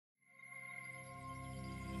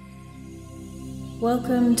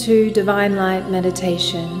Welcome to Divine Light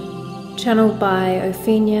Meditation, channeled by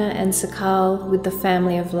Opheana and Sikaal with the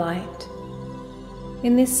Family of Light.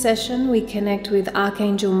 In this session, we connect with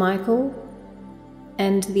Archangel Michael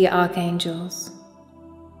and the Archangels.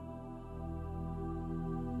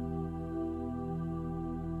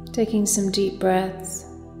 Taking some deep breaths,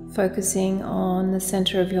 focusing on the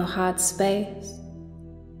center of your heart space,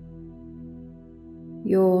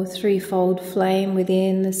 your threefold flame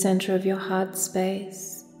within the center of your heart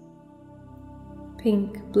space,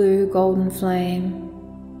 pink, blue, golden flame,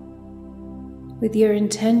 with your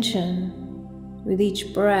intention, with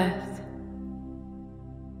each breath,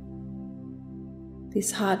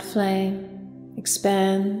 this heart flame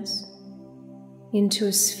expands into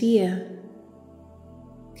a sphere,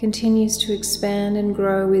 continues to expand and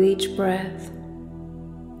grow with each breath,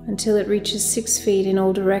 until it reaches 6 feet in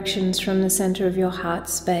all directions from the center of your heart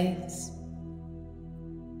space.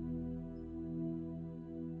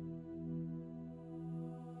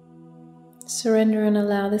 Surrender and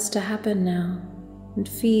allow this to happen now, and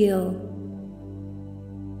feel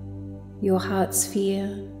your heart sphere.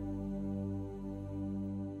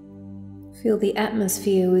 Feel the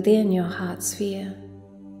atmosphere within your heart sphere,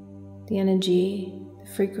 the energy, the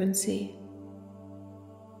frequency.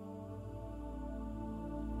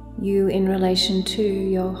 You in relation to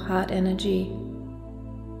your heart energy.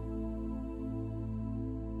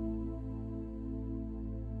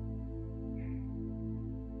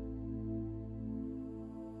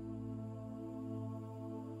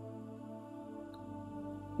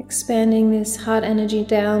 Expanding this heart energy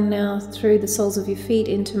down now through the soles of your feet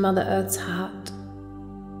into Mother Earth's heart.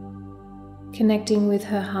 Connecting with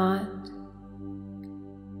her heart.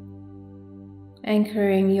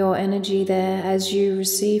 Anchoring your energy there as you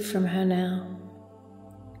receive from her now.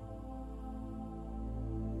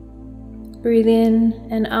 Breathe in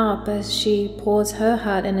and up as she pours her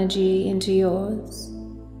heart energy into yours.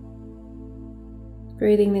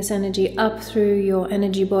 Breathing this energy up through your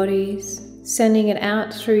energy bodies, sending it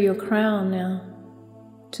out through your crown now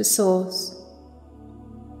to Source.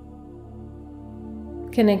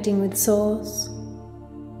 Connecting with Source.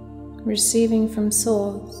 Receiving from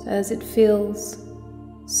Source as it fills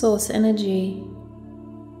Source energy,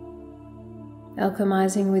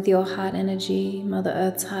 alchemizing with your heart energy, Mother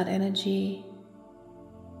Earth's heart energy,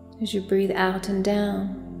 as you breathe out and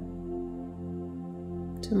down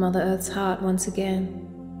to Mother Earth's heart once again.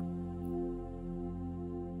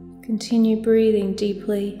 Continue breathing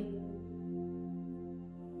deeply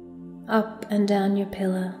up and down your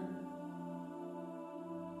pillar,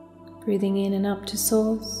 breathing in and up to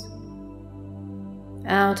Source,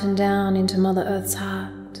 out and down into Mother Earth's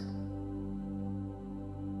heart,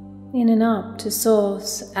 in and up to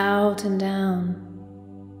Source, out and down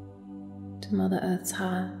to Mother Earth's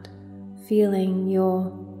heart, feeling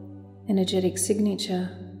your energetic signature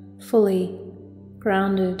fully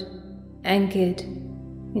grounded, anchored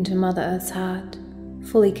into Mother Earth's heart,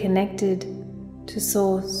 fully connected to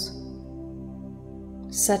Source,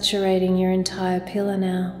 saturating your entire pillar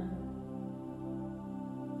now.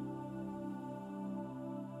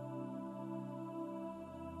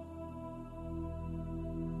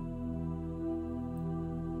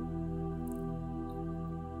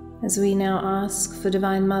 As we now ask for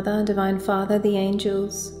Divine Mother, Divine Father, the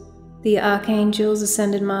angels, the archangels,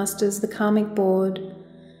 ascended masters, the karmic board,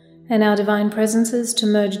 and our divine presences to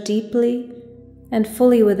merge deeply and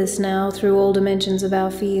fully with us now through all dimensions of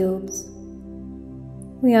our fields.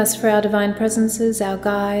 We ask for our divine presences, our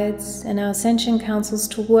guides, and our ascension councils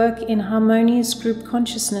to work in harmonious group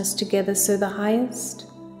consciousness together so the highest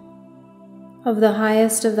of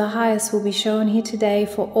the highest will be shown here today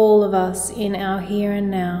for all of us in our here and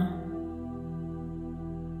now.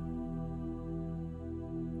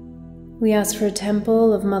 We ask for a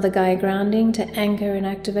temple of Mother Gaia grounding to anchor and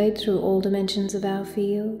activate through all dimensions of our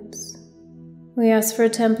fields. We ask for a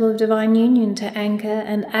temple of divine union to anchor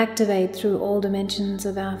and activate through all dimensions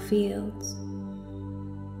of our fields.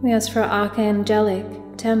 We ask for an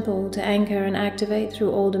archangelic temple to anchor and activate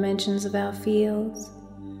through all dimensions of our fields.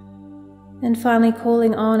 And finally,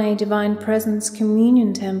 calling on a divine presence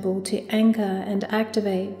communion temple to anchor and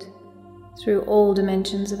activate through all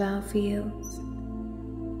dimensions of our fields.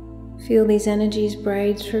 Feel these energies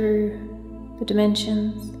braid through the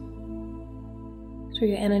dimensions, through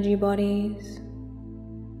your energy bodies,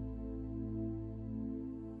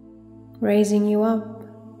 raising you up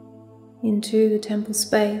into the temple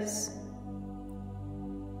space.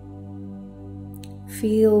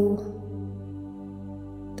 Feel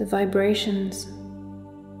the vibrations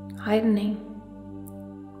heightening,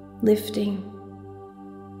 lifting,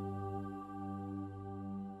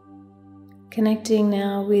 Connecting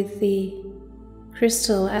now with the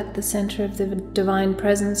crystal at the center of the Divine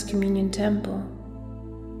Presence Communion Temple.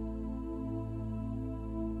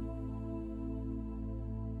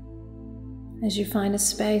 As you find a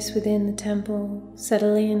space within the temple,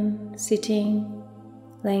 settle in, sitting,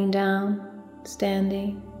 laying down,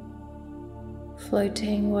 standing,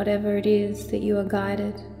 floating, whatever it is that you are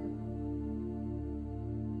guided.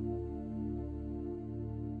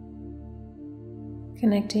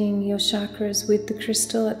 Connecting your chakras with the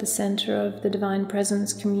crystal at the center of the Divine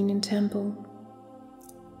Presence Communion Temple.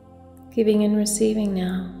 Giving and receiving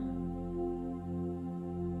now.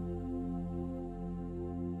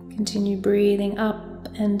 Continue breathing up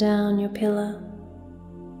and down your pillar.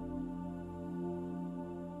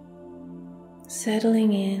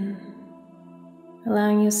 Settling in,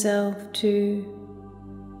 allowing yourself to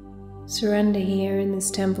surrender here in this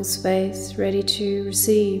temple space, ready to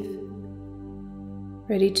receive,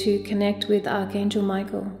 ready to connect with Archangel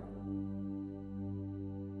Michael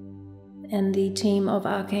and the team of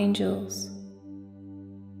archangels.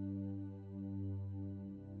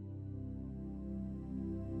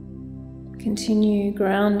 Continue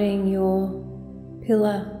grounding your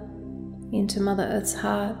pillar into Mother Earth's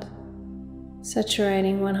heart,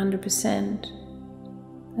 saturating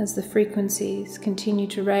 100% as the frequencies continue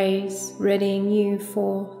to raise, readying you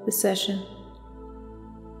for the session.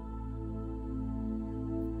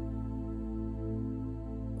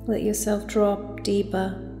 Let yourself drop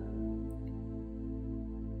deeper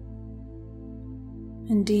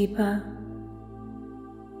and deeper.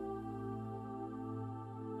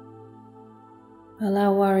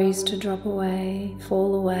 Allow worries to drop away,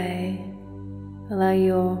 fall away. Allow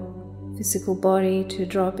your physical body to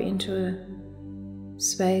drop into a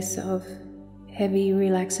space of heavy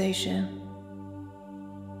relaxation.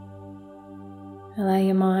 Allow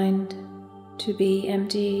your mind to be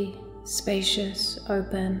empty, spacious,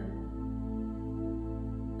 open,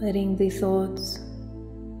 letting the thoughts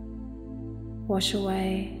wash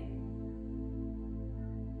away,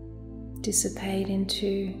 dissipate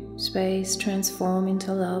into space, transform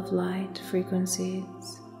into love, light,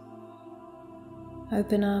 frequencies.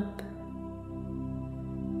 Open up,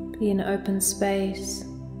 be an open space,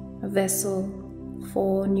 a vessel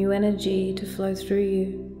for new energy to flow through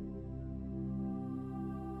you.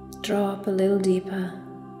 Drop a little deeper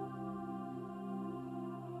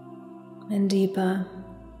and deeper.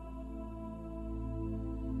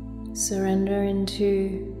 Surrender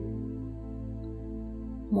into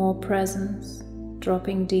more presence,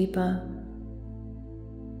 dropping deeper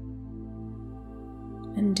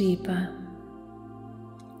and deeper.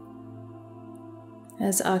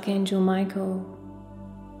 As Archangel Michael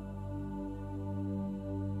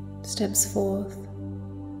steps forth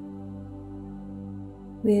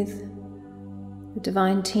with the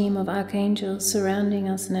divine team of archangels surrounding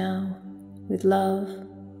us now with love,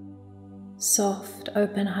 soft,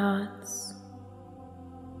 open hearts.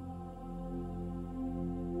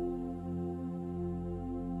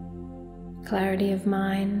 Clarity of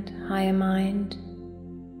mind, higher mind,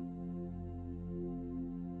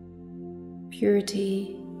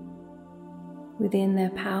 purity within their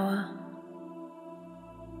power.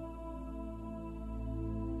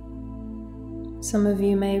 Some of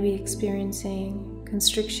you may be experiencing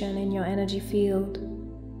constriction in your energy field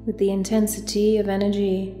with the intensity of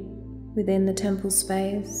energy within the temple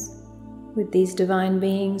space, with these divine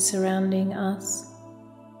beings surrounding us.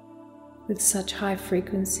 With such high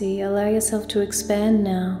frequency, allow yourself to expand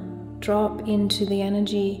now. Drop into the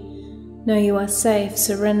energy. Know you are safe.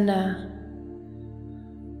 Surrender.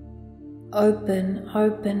 Open,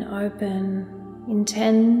 open, open.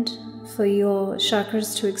 Intend for your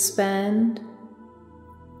chakras to expand,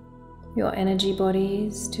 your energy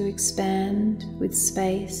bodies to expand with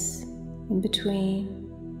space in between.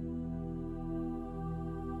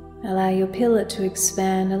 Allow your pillar to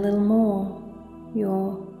expand a little more.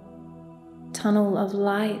 Your tunnel of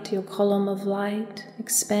light, your column of light,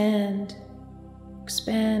 expand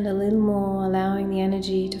a little more, allowing the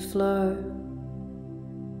energy to flow.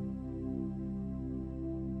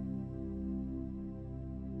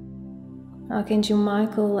 Archangel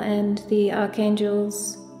Michael and the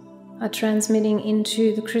archangels are transmitting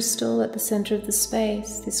into the crystal at the center of the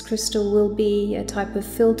space. This crystal will be a type of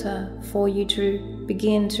filter for you to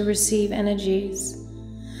begin to receive energies,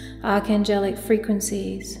 archangelic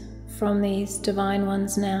frequencies from these divine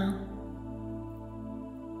ones now,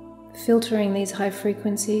 filtering these high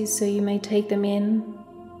frequencies so you may take them in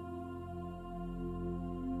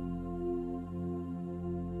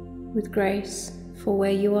with grace for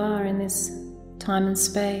where you are in this time and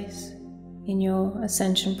space, in your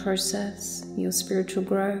ascension process, your spiritual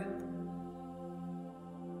growth.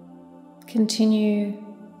 Continue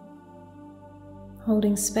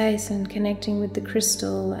holding space and connecting with the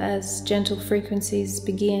crystal as gentle frequencies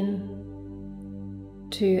begin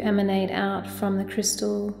to emanate out from the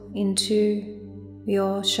crystal into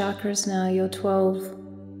your chakras now, your 12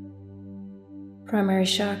 primary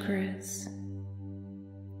chakras.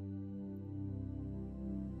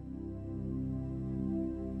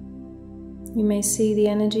 You may see the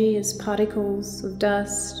energy as particles of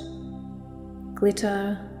dust,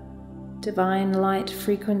 glitter, divine light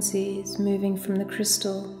frequencies moving from the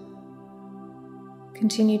crystal.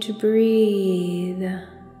 Continue to breathe.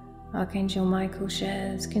 Archangel Michael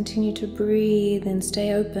shares, continue to breathe and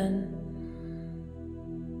stay open.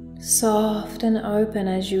 Soft and open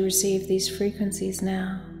as you receive these frequencies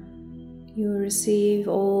now. You will receive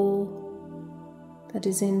all that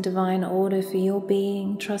is in divine order for your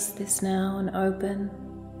being. Trust this now and open.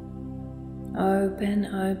 Open,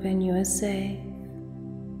 open, you are safe.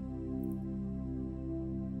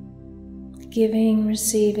 Giving,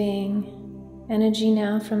 receiving energy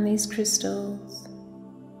now from these crystals.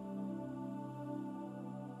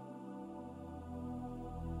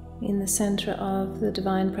 In the center of the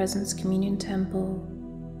Divine Presence Communion Temple.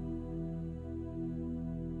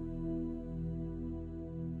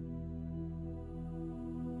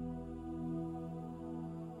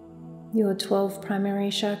 Your 12 primary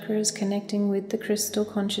chakras connecting with the crystal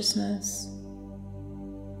consciousness.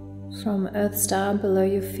 From Earth Star below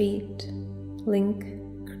your feet,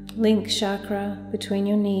 link chakra between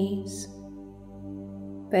your knees,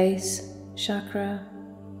 Base Chakra,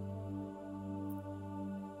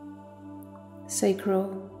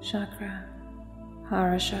 Sacral Chakra,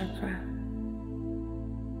 Hara Chakra,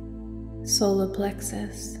 Solar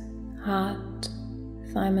Plexus, Heart,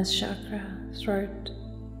 Thymus Chakra, Throat,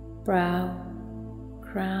 Brow,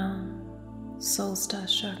 Crown, Soul Star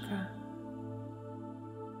Chakra.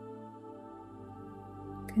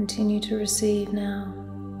 Continue to receive now.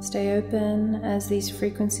 Stay open as these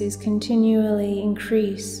frequencies continually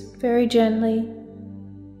increase, very gently.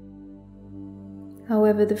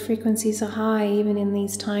 However, the frequencies are high even in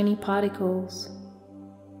these tiny particles.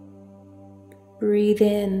 Breathe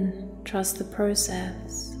in, trust the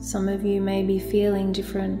process. Some of you may be feeling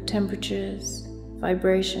different temperatures,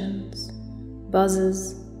 vibrations,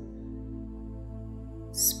 buzzes,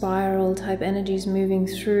 spiral type energies moving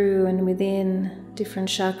through and within different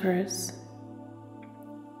chakras,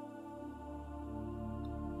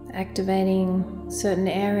 activating certain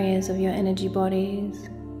areas of your energy bodies,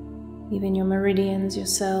 even your meridians, your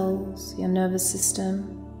cells, your nervous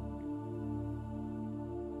system.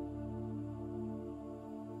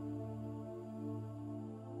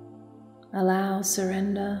 Allow,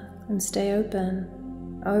 surrender, and stay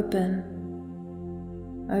open, open,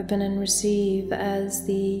 open and receive as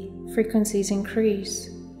the frequencies increase.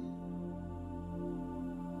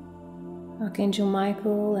 Archangel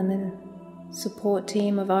Michael and the support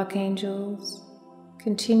team of archangels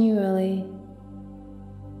continually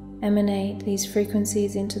emanate these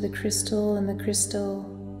frequencies into the crystal, and the crystal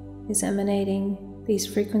is emanating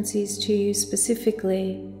these frequencies to you,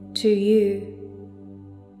 specifically to you,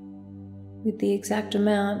 with the exact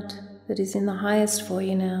amount that is in the highest for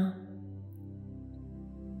you now.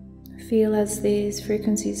 Feel as these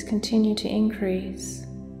frequencies continue to increase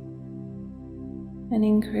and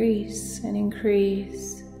increase and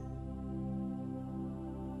increase.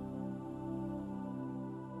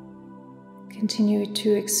 Continue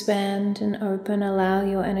to expand and open. Allow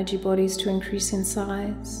your energy bodies to increase in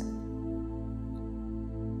size.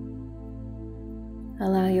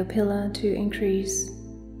 Allow your pillar to increase.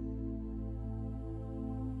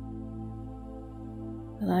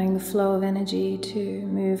 Allowing the flow of energy to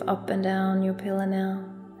move up and down your pillar now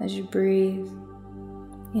as you breathe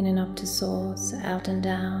in and up to Source, out and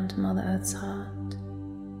down to Mother Earth's heart.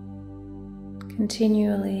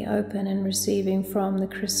 Continually open and receiving from the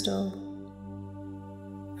crystal,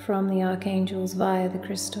 from the archangels via the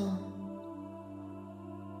crystal.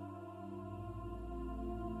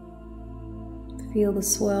 Feel the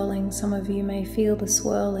swirling. Some of you may feel the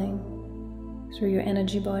swirling through your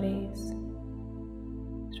energy bodies,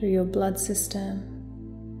 through your blood system,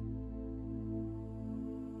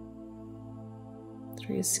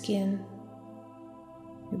 through your skin,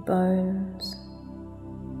 your bones,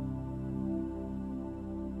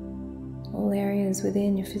 all areas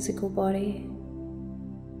within your physical body.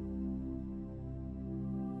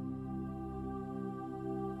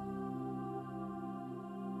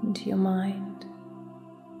 Into your mind,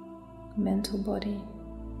 mental body.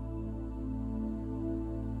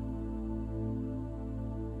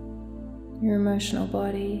 Your emotional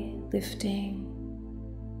body lifting,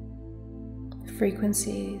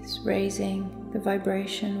 frequencies, raising the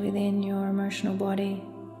vibration within your emotional body,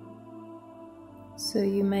 so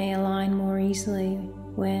you may align more easily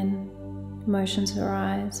when emotions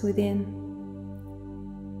arise within.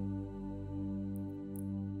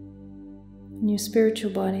 In your spiritual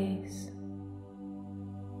bodies,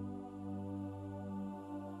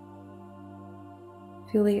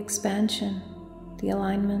 feel the expansion, the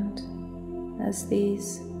alignment, as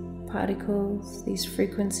these particles, these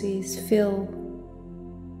frequencies fill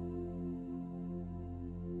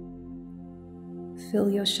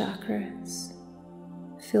your chakras,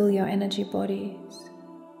 fill your energy bodies,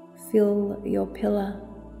 fill your pillar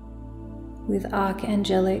with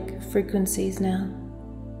archangelic frequencies now.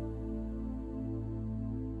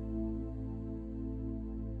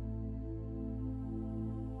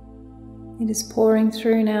 It is pouring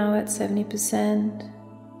through now at 70%.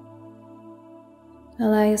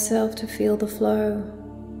 Allow yourself to feel the flow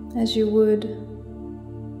as you would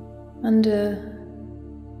under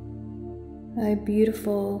a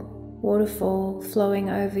beautiful waterfall flowing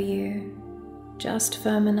over you, just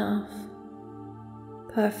firm enough,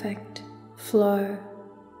 perfect flow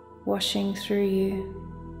washing through you.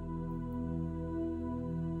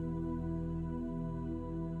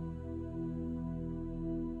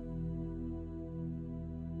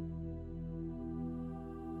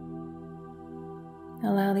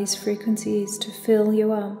 Allow these frequencies to fill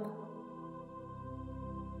you up.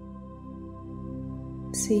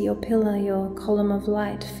 See your pillar, your column of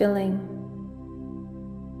light filling,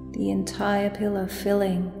 the entire pillar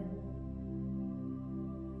filling,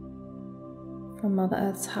 from Mother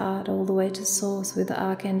Earth's heart all the way to source with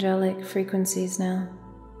archangelic frequencies now.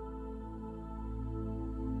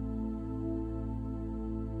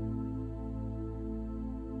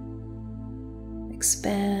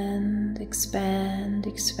 Expand, expand,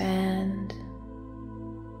 expand.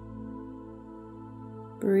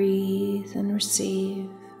 Breathe and receive.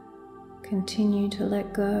 Continue to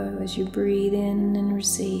let go as you breathe in and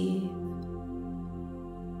receive.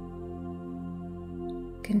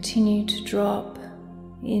 Continue to drop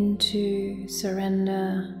into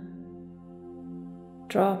surrender.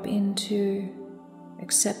 Drop into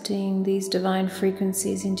accepting these divine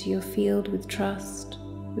frequencies into your field with trust,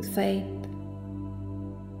 with faith,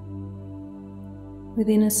 with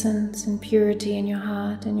innocence and purity in your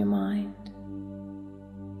heart and your mind.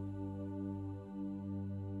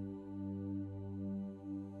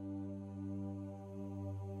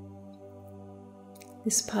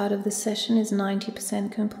 This part of the session is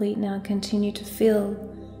 90% complete now. Continue to feel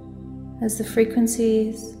as the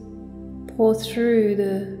frequencies pour through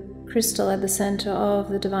the crystal at the center of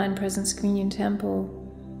the Divine Presence Communion Temple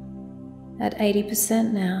at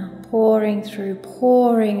 80% now, pouring through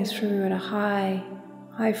at a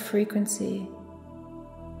high frequency,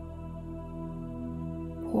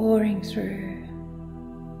 pouring through.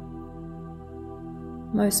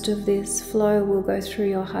 Most of this flow will go through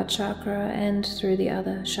your heart chakra and through the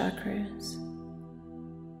other chakras.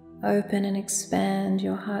 Open and expand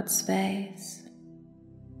your heart space.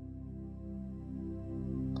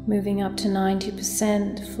 Moving up to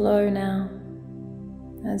 90% flow now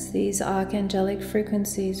as these archangelic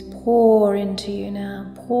frequencies pour into you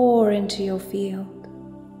now, pour into your field.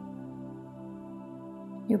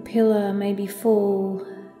 Your pillar may be full,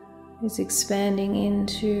 is expanding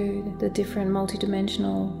into the different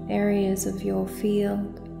multidimensional areas of your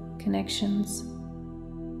field, connections,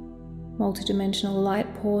 multidimensional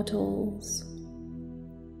light portals.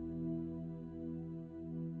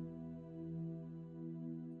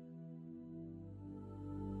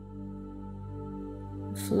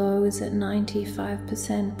 The flow is at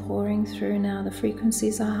 95% pouring through now. The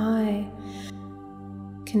frequencies are high.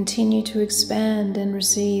 Continue to expand and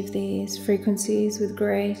receive these frequencies with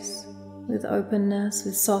grace, with openness,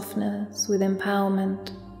 with softness, with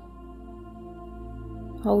empowerment.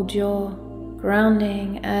 Hold your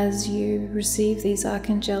grounding as you receive these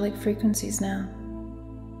archangelic frequencies now.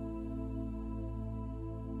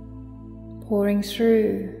 Pouring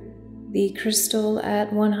through the crystal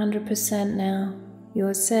at 100% now. You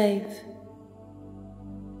are safe.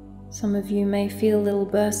 Some of you may feel little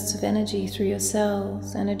bursts of energy through your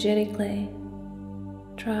cells energetically.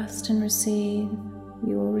 Trust and receive.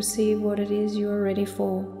 You will receive what it is you are ready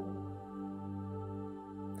for.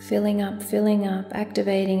 Filling up,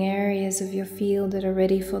 activating areas of your field that are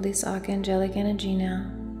ready for this archangelic energy now.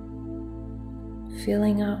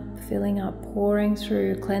 Filling up, pouring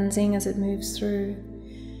through, cleansing as it moves through,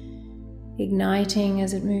 igniting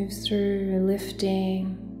as it moves through,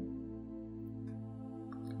 lifting,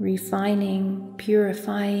 refining,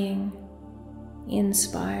 purifying,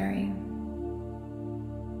 inspiring.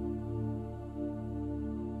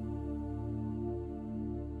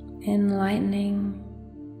 enlightening,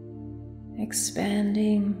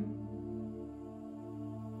 expanding,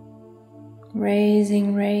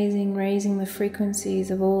 raising the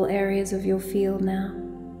frequencies of all areas of your field now.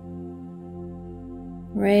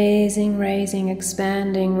 Raising,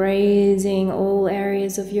 expanding, raising all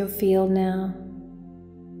areas of your field now,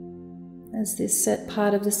 as this set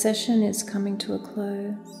part of the session is coming to a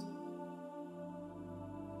close.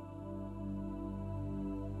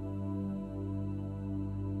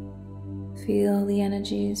 Feel the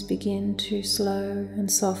energies begin to slow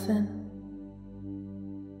and soften.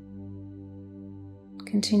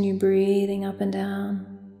 Continue breathing up and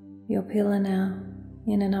down your pillar now,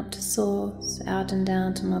 in and up to Source, out and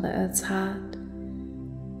down to Mother Earth's heart.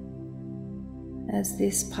 As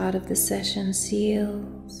this part of the session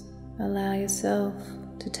seals, allow yourself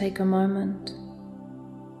to take a moment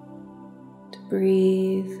to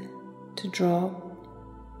breathe, to drop,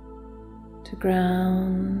 to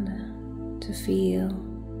ground, to feel,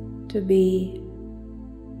 to be.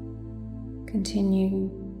 Continue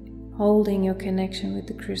holding your connection with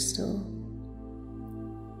the crystal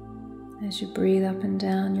as you breathe up and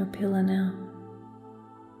down your pillar now.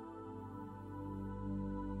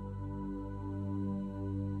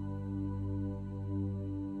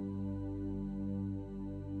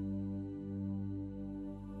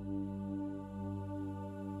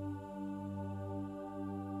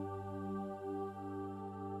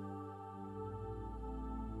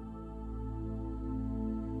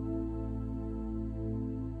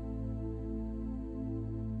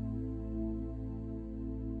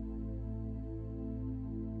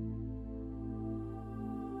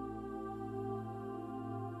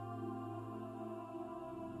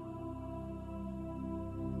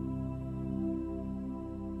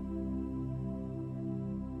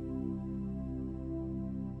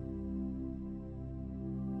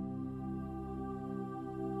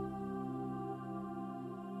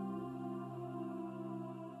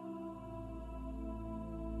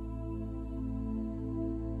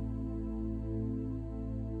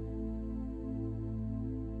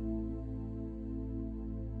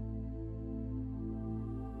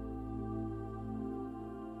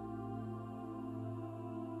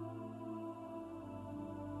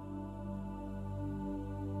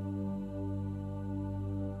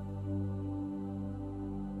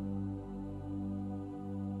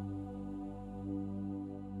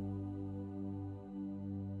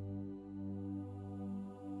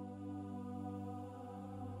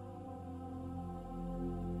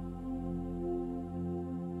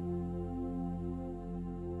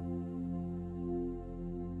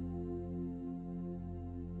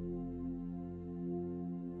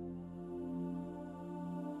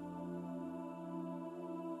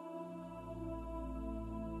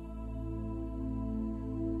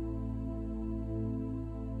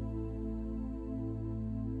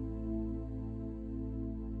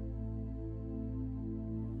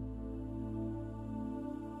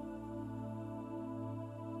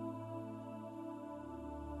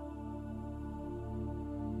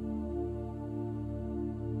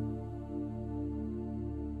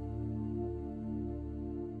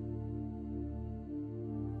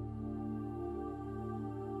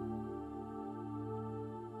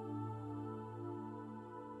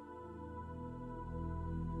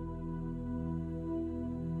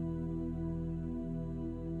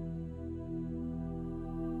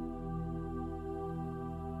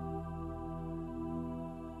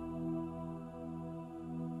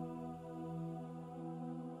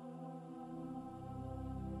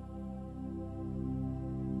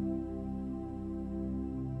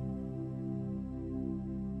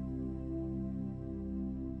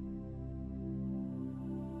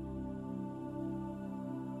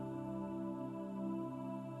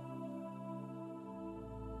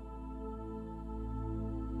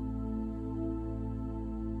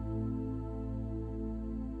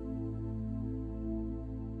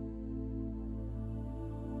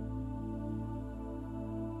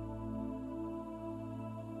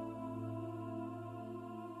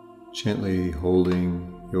 Gently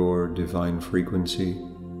holding your divine frequency,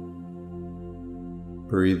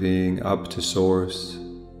 breathing up to Source,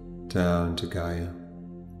 down to Gaia,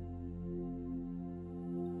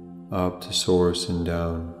 up to Source and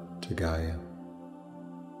down to Gaia.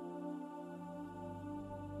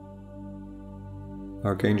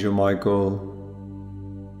 Archangel Michael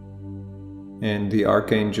and the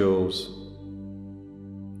Archangels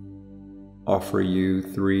offer you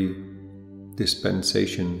 3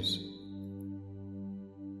 dispensations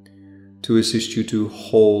to assist you to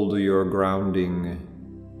hold your grounding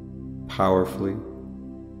powerfully.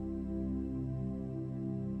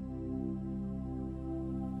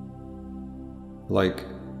 like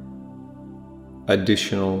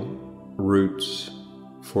additional roots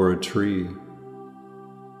for a tree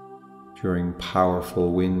during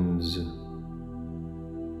powerful winds.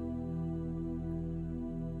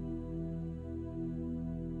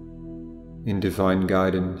 In divine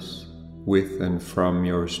guidance with and from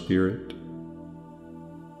your spirit,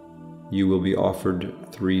 you will be offered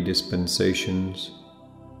 3 dispensations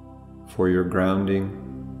for your grounding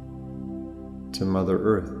to Mother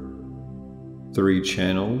Earth. 3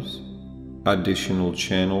 channels, additional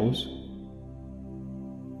channels,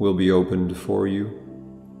 will be opened for you.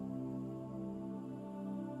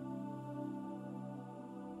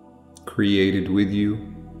 Created with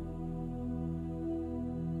you,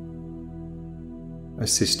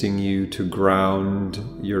 assisting you to ground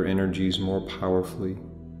your energies more powerfully.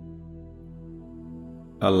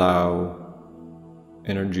 Allow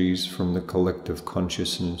energies from the collective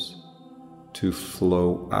consciousness to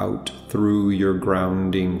flow out through your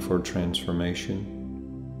grounding for transformation,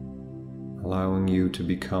 allowing you to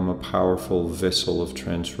become a powerful vessel of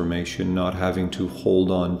transformation, not having to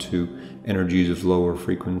hold on to energies of lower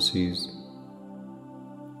frequencies.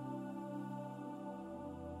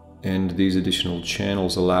 And these additional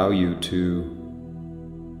channels allow you to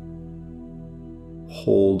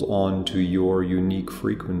hold on to your unique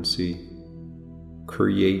frequency,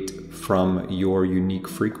 create from your unique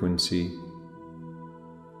frequency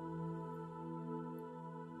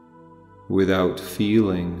without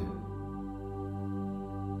feeling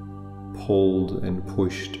pulled and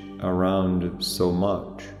pushed around so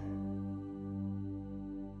much.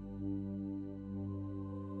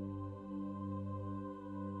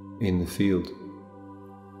 In the field.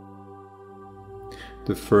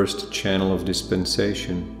 The first channel of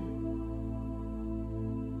dispensation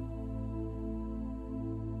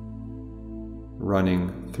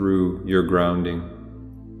running through your grounding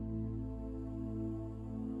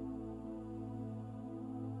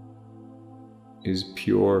is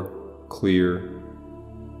pure, clear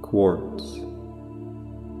quartz,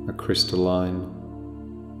 a crystalline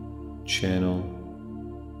channel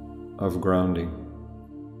of grounding.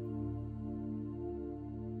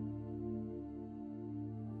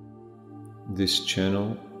 This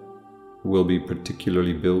channel will be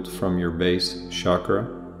particularly built from your base chakra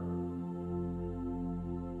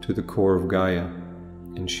to the core of Gaia,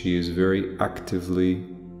 and she is very actively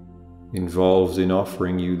involved in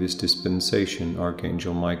offering you this dispensation,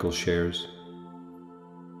 Archangel Michael shares.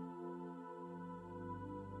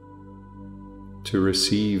 To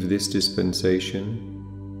receive this dispensation,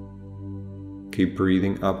 keep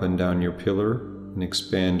breathing up and down your pillar and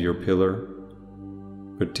expand your pillar,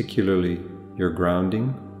 particularly your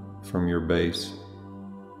grounding from your base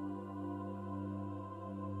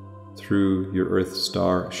through your Earth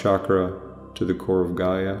Star chakra to the core of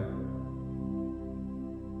Gaia,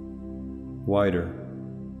 wider.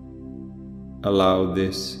 Allow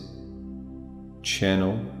this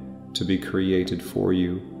channel to be created for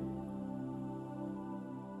you,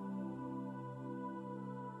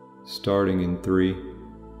 starting in 3,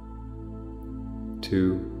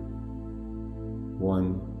 2,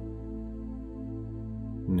 1,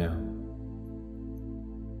 now.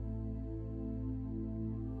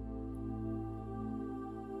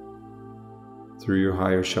 Through your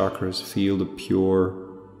higher chakras, feel the pure,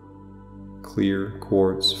 clear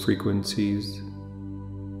quartz frequencies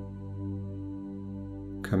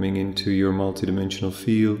coming into your multidimensional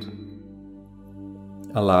field.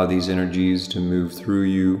 Allow these energies to move through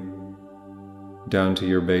you down to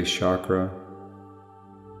your base chakra,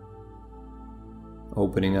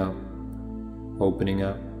 opening up, opening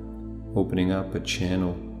up, opening up a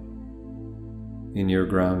channel in your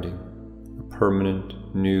grounding, a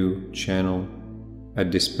permanent new channel, a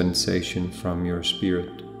dispensation from your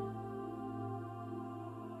spirit.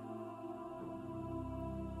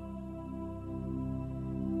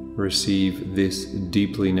 Receive this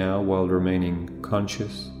deeply now while remaining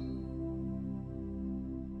conscious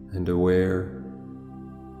and aware.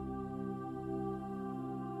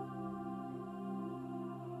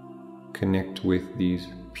 Connect with these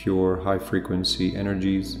pure high-frequency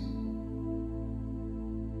energies.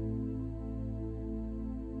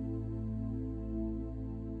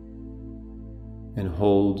 And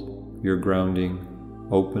hold your grounding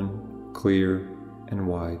open, clear, and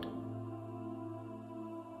wide.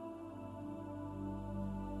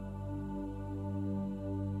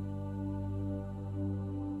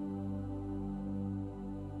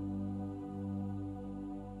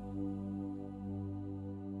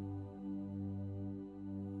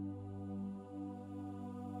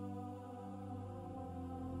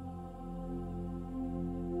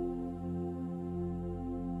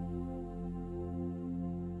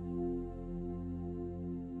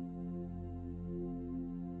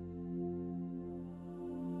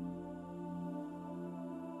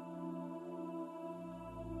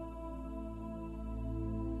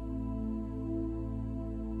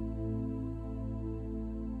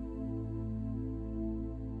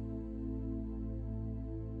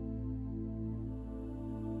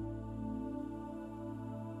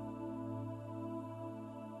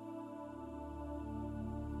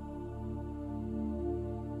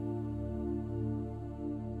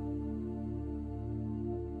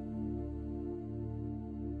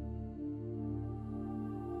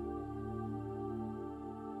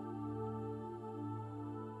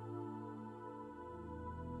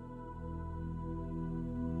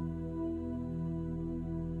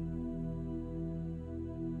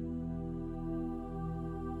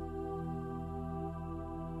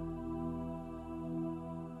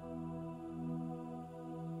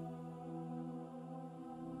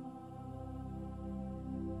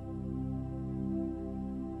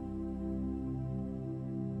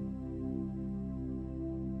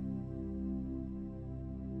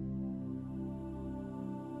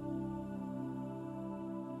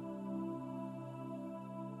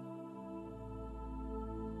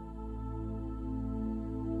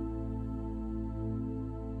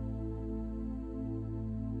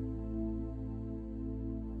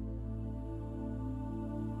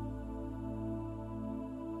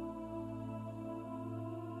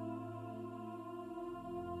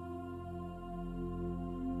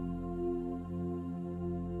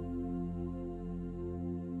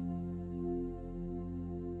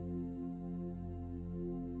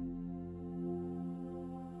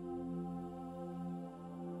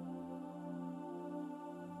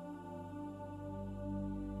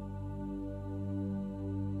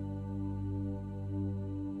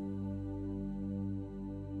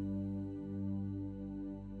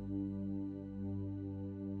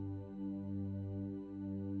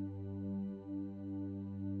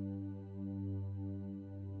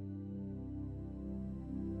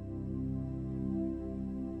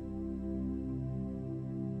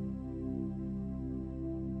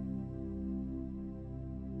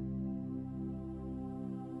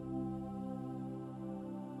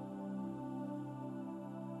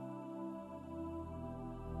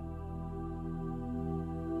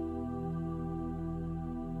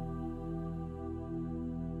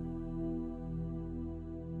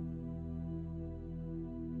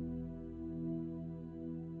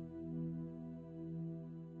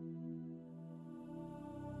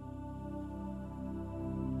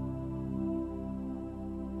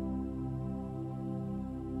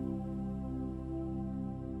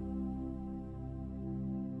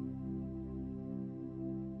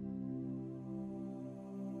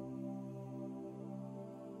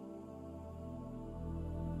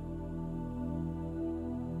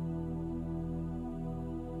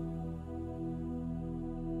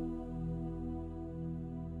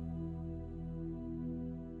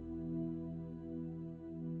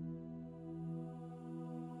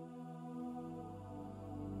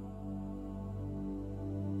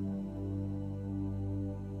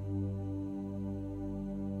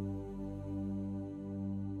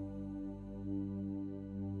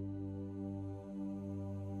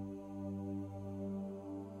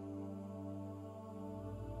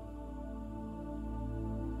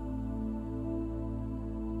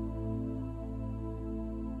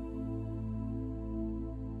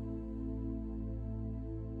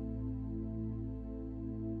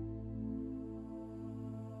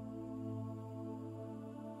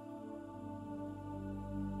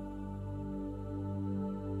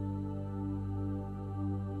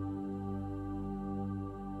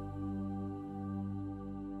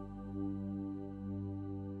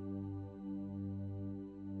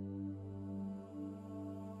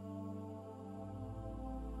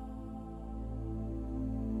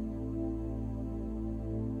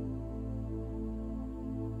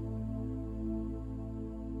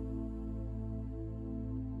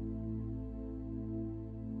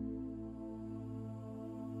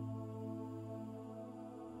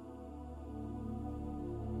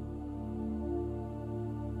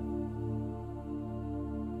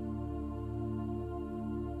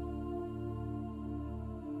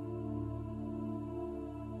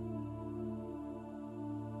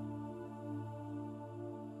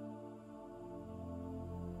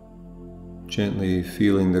 Gently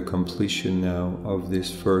feeling the completion now of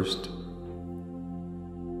this first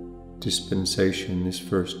dispensation, this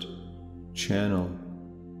first channel,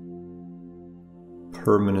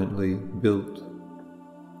 permanently built,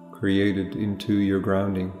 created into your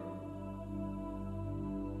grounding.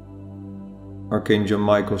 Archangel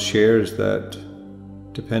Michael shares that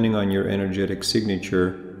depending on your energetic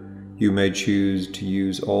signature, you may choose to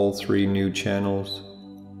use all 3 new channels,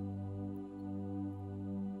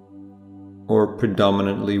 or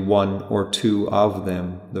predominantly 1 or 2 of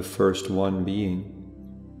them, the first one being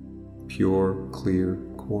pure, clear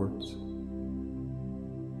quartz.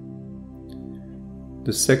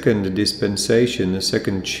 The second dispensation, the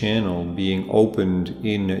second channel being opened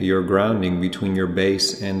in your grounding between your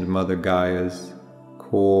base and Mother Gaia's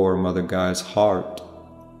core, Mother Gaia's heart,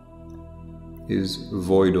 is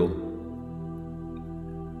voidal.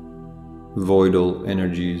 Voidal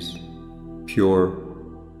energies, pure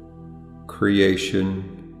creation,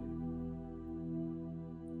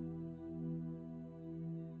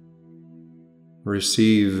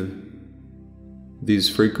 receive these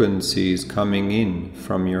frequencies coming in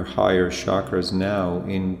from your higher chakras now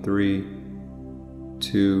in 3,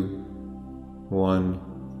 2, 1,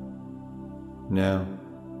 now.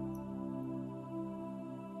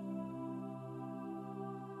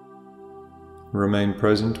 Remain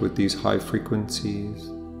present with these high frequencies.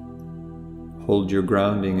 Hold your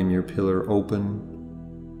grounding and your pillar open.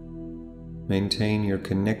 Maintain your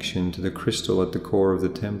connection to the crystal at the core of the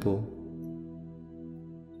temple.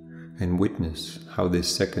 And witness how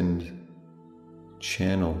this second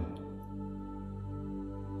channel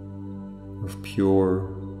of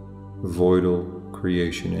pure, voidal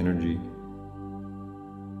creation energy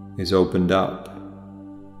is opened up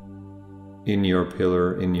in your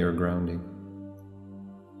pillar, in your grounding.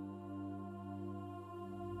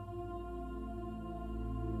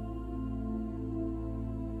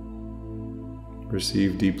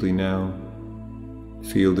 Receive deeply now.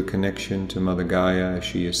 Feel the connection to Mother Gaia as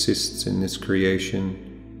she assists in this creation.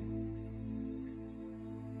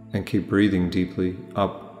 And keep breathing deeply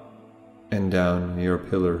up and down your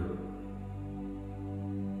pillar.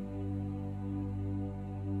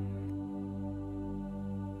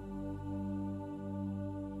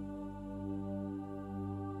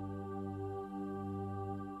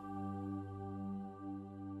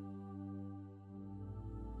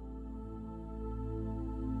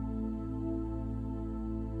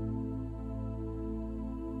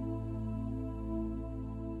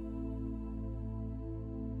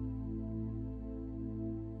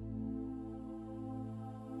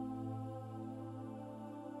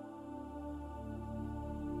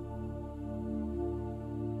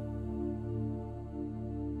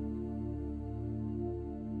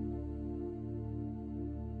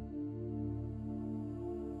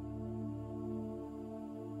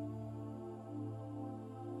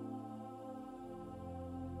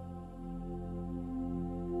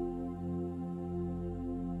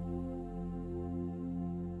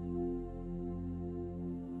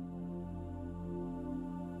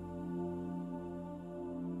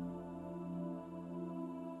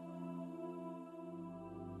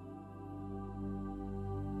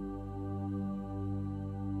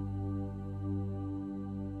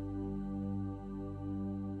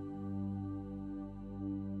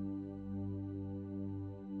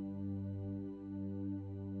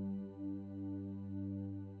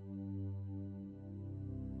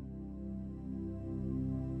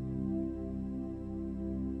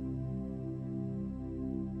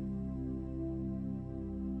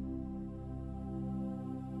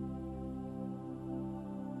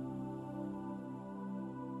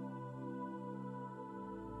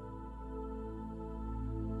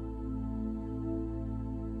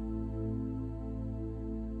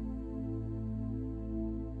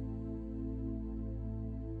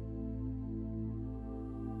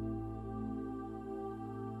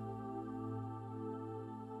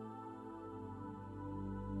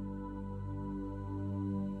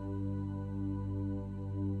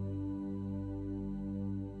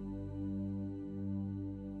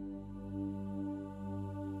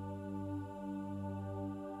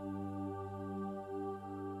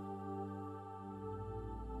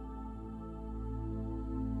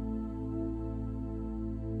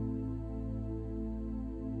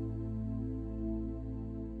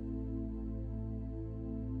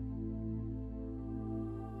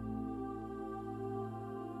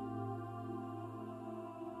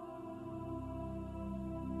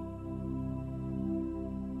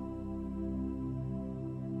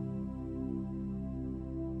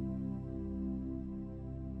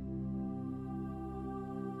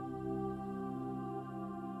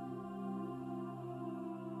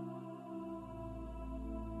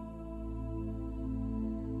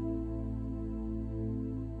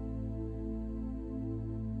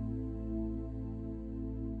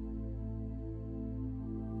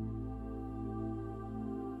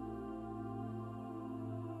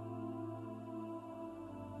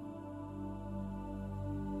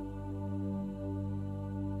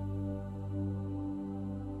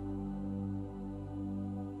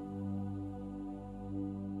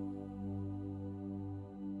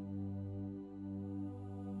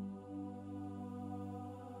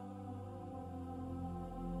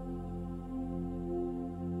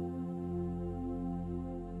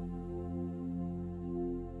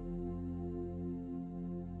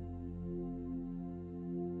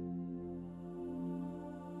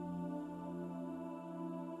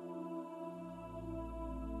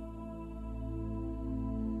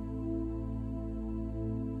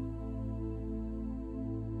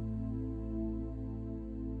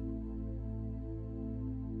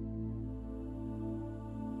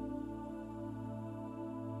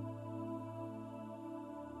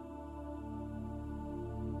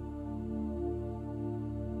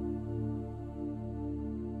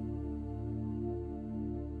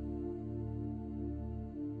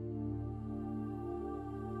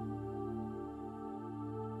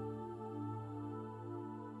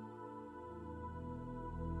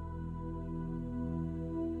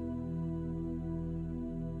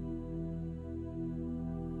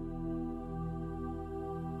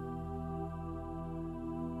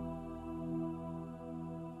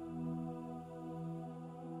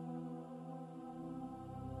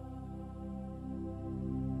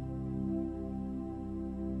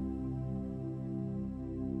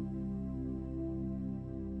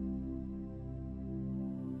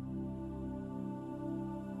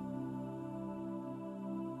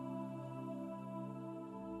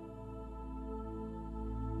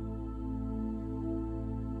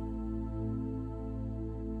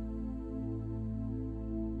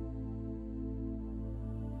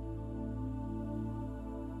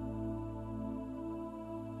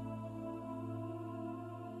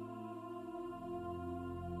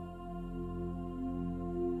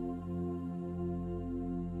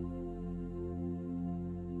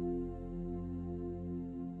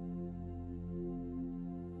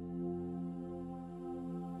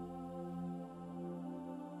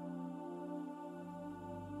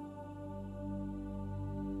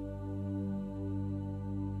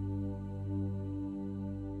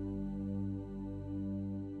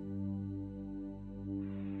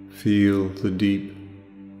 Feel the deep,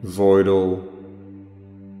 voidal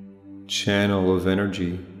channel of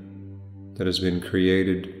energy that has been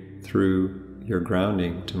created through your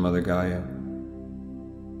grounding to Mother Gaia.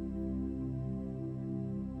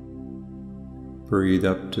 Breathe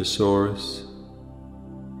up to Source,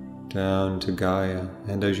 down to Gaia,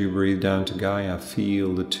 and as you breathe down to Gaia,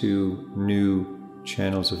 feel the two new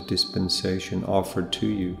channels of dispensation offered to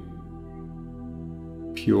you.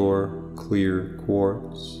 Pure, clear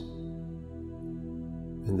quartz,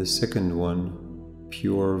 and the second one,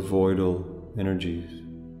 pure voidal energies.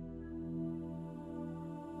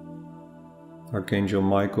 Archangel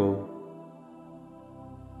Michael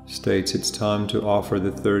states it's time to offer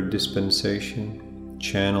the third dispensation,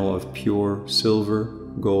 channel of pure silver,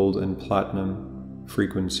 gold, and platinum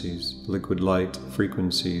frequencies, liquid light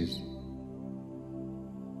frequencies.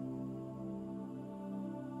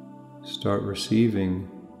 Start receiving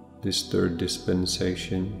this third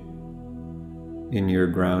dispensation in your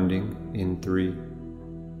grounding in 3,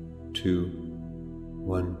 2,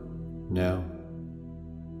 1, now.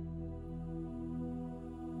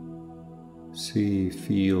 See,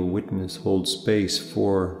 feel, witness, hold space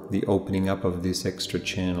for the opening up of this extra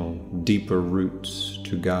channel, deeper roots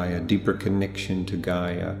to Gaia, deeper connection to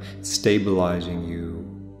Gaia, stabilizing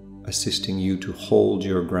you, assisting you to hold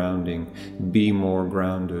your grounding, be more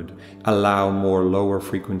grounded, allow more lower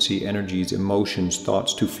frequency energies, emotions,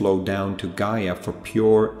 thoughts to flow down to Gaia for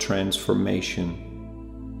pure transformation.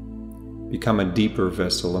 Become a deeper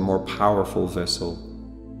vessel, a more powerful vessel.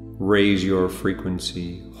 Raise your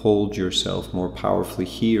frequency, hold yourself more powerfully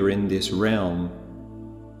here in this realm,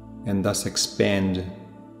 and thus expand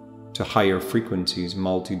to higher frequencies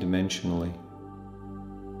multidimensionally.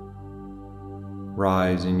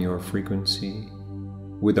 Rise in your frequency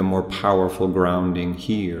with a more powerful grounding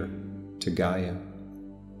here to Gaia.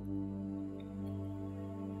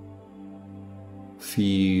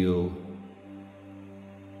 Feel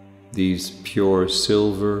these pure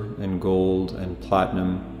silver and gold and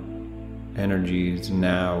platinum energies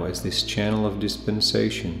now as this channel of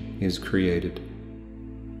dispensation is created.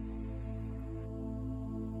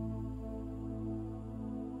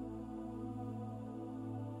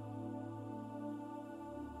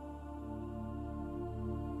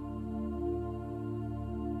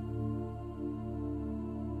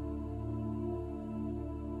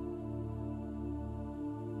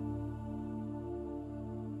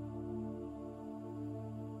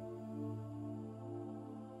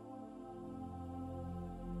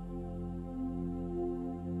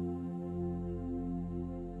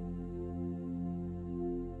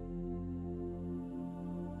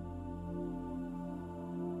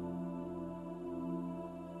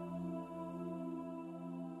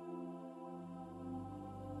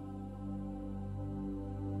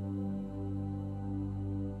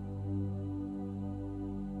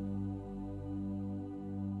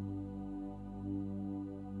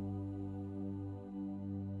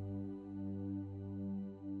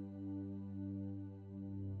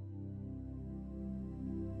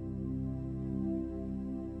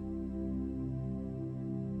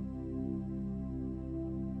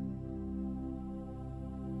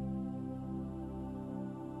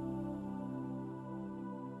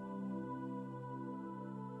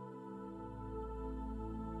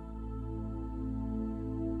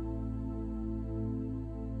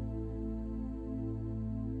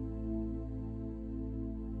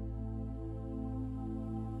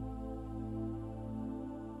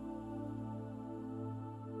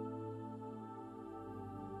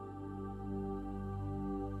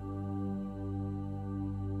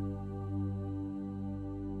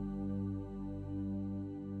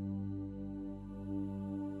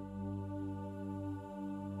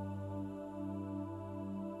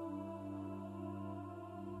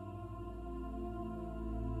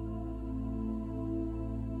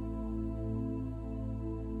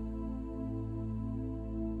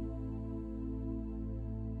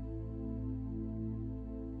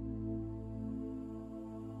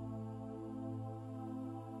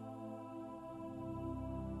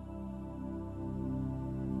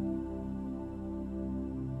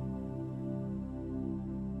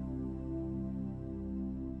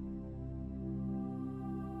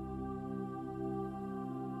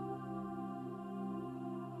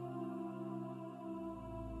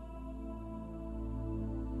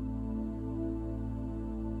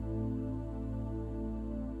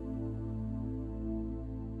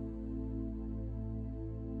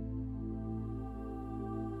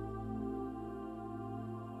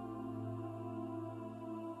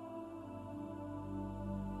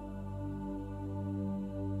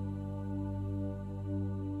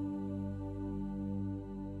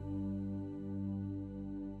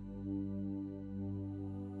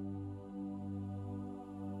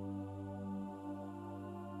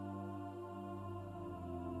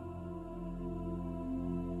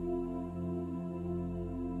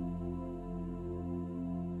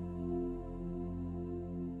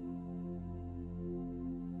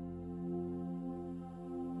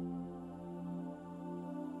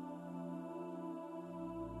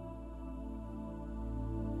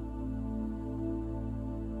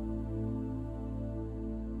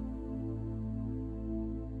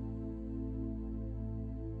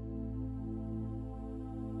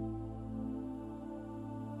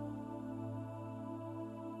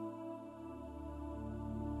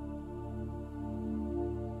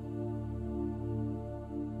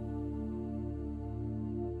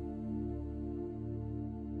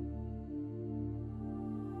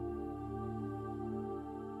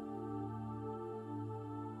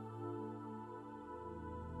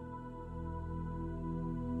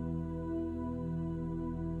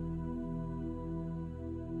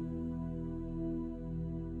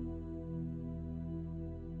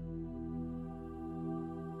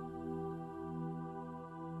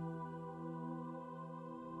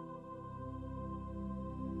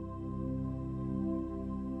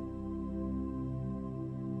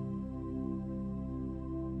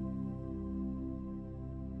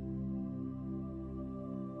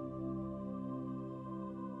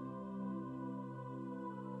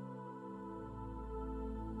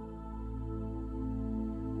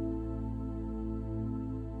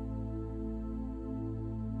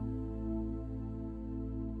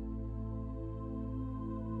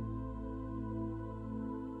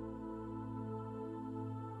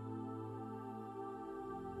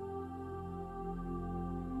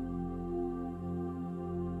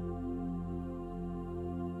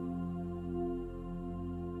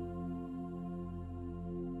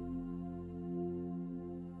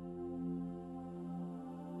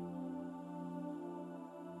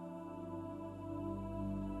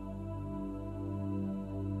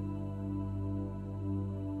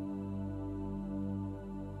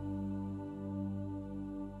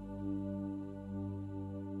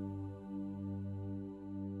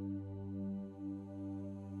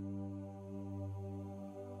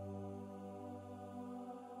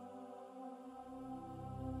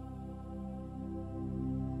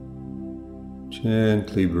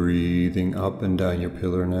 Gently breathing up and down your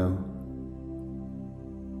pillar now,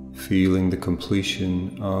 feeling the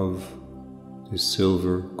completion of this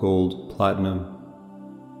silver, gold, platinum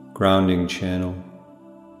grounding channel.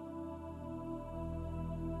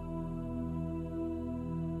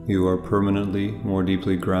 You are permanently more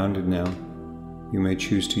deeply grounded now. You may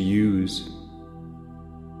choose to use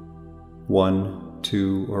one,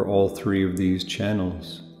 two, or all three of these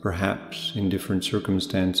channels. Perhaps in different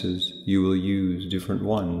circumstances you will use different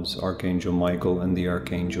ones Archangel Michael and the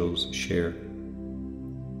Archangels share.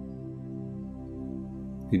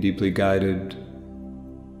 Be deeply guided.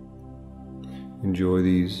 Enjoy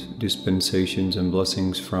these dispensations and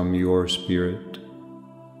blessings from your spirit,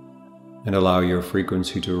 and allow your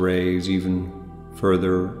frequency to raise even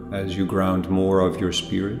further as you ground more of your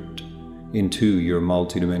spirit into your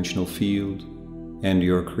multidimensional field and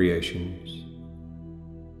your creations.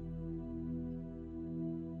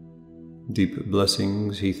 Deep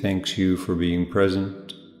blessings. He thanks you for being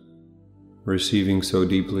present, receiving so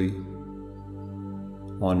deeply,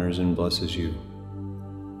 honors and blesses you.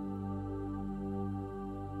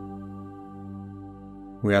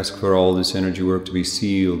 We ask for all this energy work to be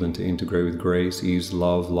sealed and to integrate with grace, ease,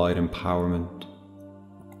 love, light, empowerment.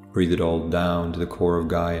 Breathe it all down to the core of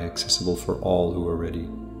Gaia, accessible for all who are ready.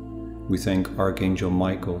 We thank Archangel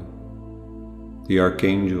Michael, the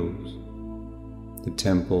Archangels, the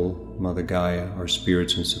Temple, Mother Gaia, our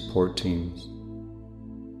spirits and support teams.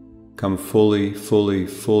 Come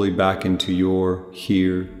fully back into your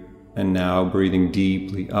here and now, breathing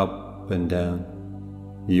deeply up and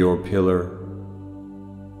down your pillar.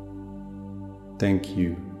 Thank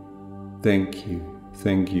you, thank you,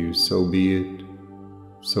 thank you. So be it,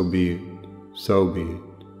 so be it, so be it.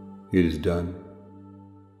 It is done.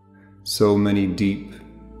 So many deep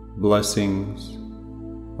blessings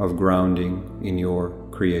of grounding in your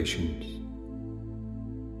creations.